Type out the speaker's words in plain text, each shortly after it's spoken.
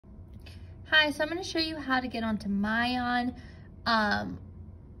Hi, so I'm going to show you how to get onto MyOn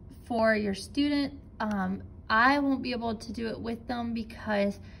for your student. I won't be able to do it with them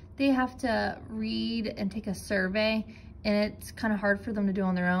because they have to read and take a survey, and it's kind of hard for them to do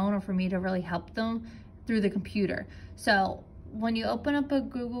on their own or for me to really help them through the computer. So when you open up a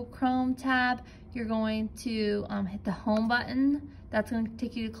Google Chrome tab, you're going to hit the home button. That's going to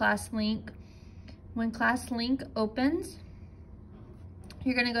take you to Class Link. When Class Link opens,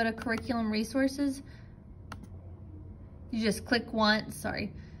 you're going to go to Curriculum Resources. You just click once,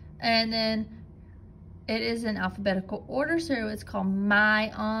 and then it is in alphabetical order, so it's called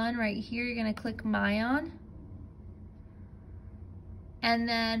MyOn right here. You're going to click MyOn, and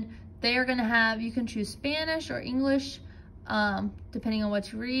then they are going to have, you can choose Spanish or English, depending on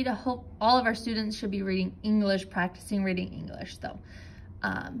what you read. I hope all of our students should be reading English, practicing reading English though.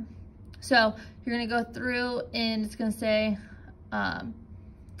 So you're going to go through and it's going to say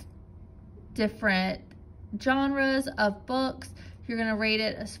different genres of books. You're going to rate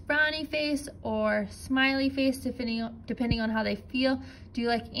it as frowny face or smiley face, depending on how they feel. Do you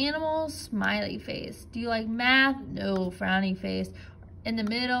like animals? Smiley face. Do you like math? No, frowny face. In the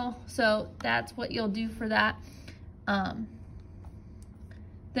middle. So that's what you'll do for that. Then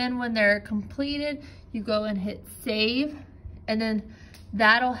when they're completed, you go and hit save, and then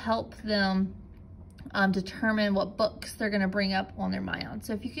that'll help them determine what books they're going to bring up on their MyOn.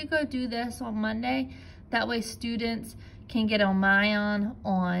 So if you could go do this on Monday, that way students can get on MyOn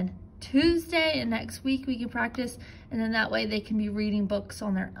on Tuesday, and next week we can practice, and then that way they can be reading books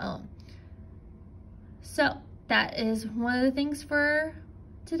on their own. So that is one of the things for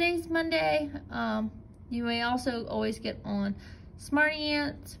today's Monday. You may also always get on Smarty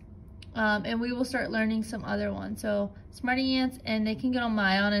Ants, and we will start learning some other ones. So Smarty Ants, and they can get on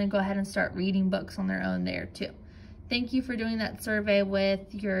MyOn and go ahead and start reading books on their own there too. Thank you for doing that survey with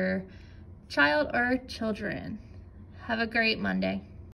your child or children. Have a great Monday.